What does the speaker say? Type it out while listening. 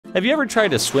Have you ever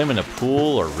tried to swim in a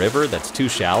pool or river that's too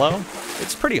shallow?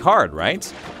 It's pretty hard,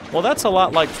 right? Well, that's a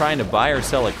lot like trying to buy or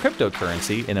sell a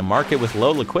cryptocurrency in a market with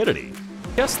low liquidity.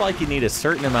 Just like you need a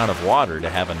certain amount of water to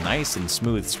have a nice and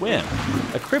smooth swim,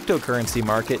 a cryptocurrency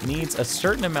market needs a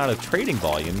certain amount of trading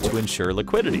volume to ensure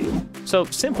liquidity. So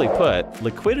simply put,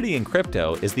 liquidity in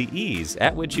crypto is the ease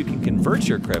at which you can convert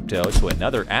your crypto to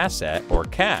another asset or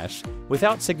cash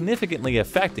without significantly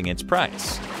affecting its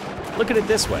price. Look at it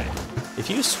this way. If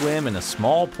you swim in a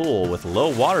small pool with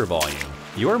low water volume,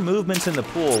 your movements in the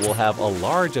pool will have a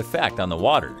large effect on the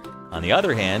water. On the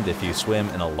other hand, if you swim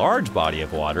in a large body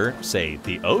of water, say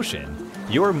the ocean,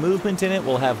 your movement in it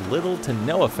will have little to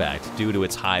no effect due to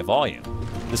its high volume.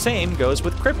 The same goes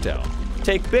with crypto.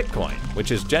 Take Bitcoin,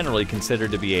 which is generally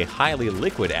considered to be a highly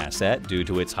liquid asset due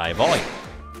to its high volume.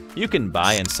 You can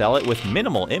buy and sell it with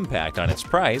minimal impact on its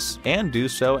price and do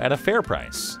so at a fair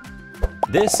price.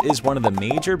 This is one of the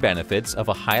major benefits of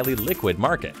a highly liquid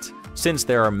market. Since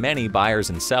there are many buyers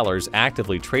and sellers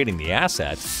actively trading the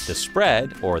asset, the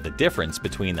spread, or the difference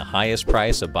between the highest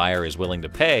price a buyer is willing to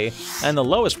pay and the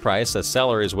lowest price a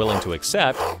seller is willing to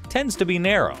accept, tends to be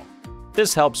narrow.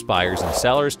 This helps buyers and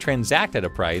sellers transact at a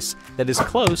price that is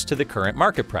close to the current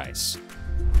market price.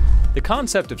 The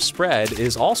concept of spread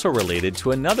is also related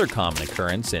to another common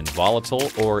occurrence in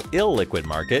volatile or illiquid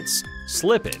markets,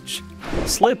 slippage.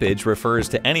 Slippage refers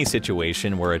to any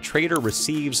situation where a trader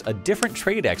receives a different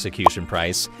trade execution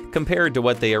price compared to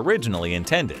what they originally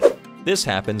intended. This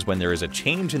happens when there is a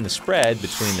change in the spread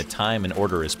between the time an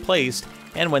order is placed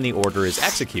and when the order is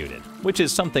executed, which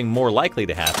is something more likely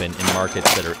to happen in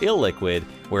markets that are illiquid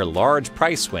where large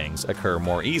price swings occur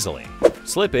more easily.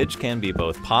 Slippage can be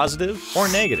both positive or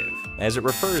negative, as it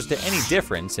refers to any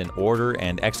difference in order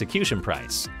and execution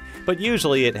price. But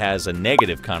usually it has a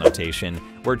negative connotation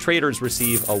where traders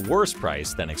receive a worse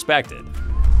price than expected.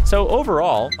 So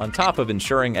overall, on top of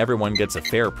ensuring everyone gets a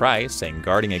fair price and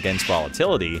guarding against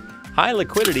volatility, high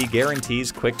liquidity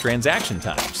guarantees quick transaction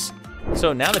times.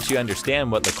 So now that you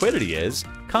understand what liquidity is,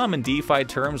 common DeFi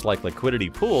terms like liquidity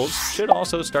pools should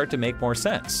also start to make more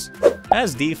sense.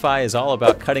 As DeFi is all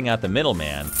about cutting out the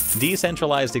middleman,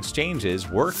 decentralized exchanges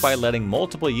work by letting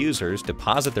multiple users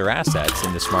deposit their assets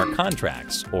into smart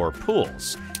contracts, or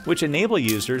pools, which enable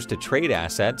users to trade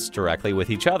assets directly with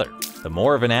each other. The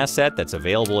more of an asset that's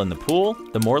available in the pool,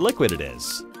 the more liquid it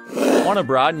is. Want to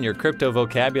broaden your crypto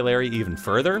vocabulary even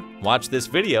further? Watch this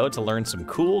video to learn some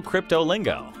cool crypto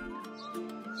lingo.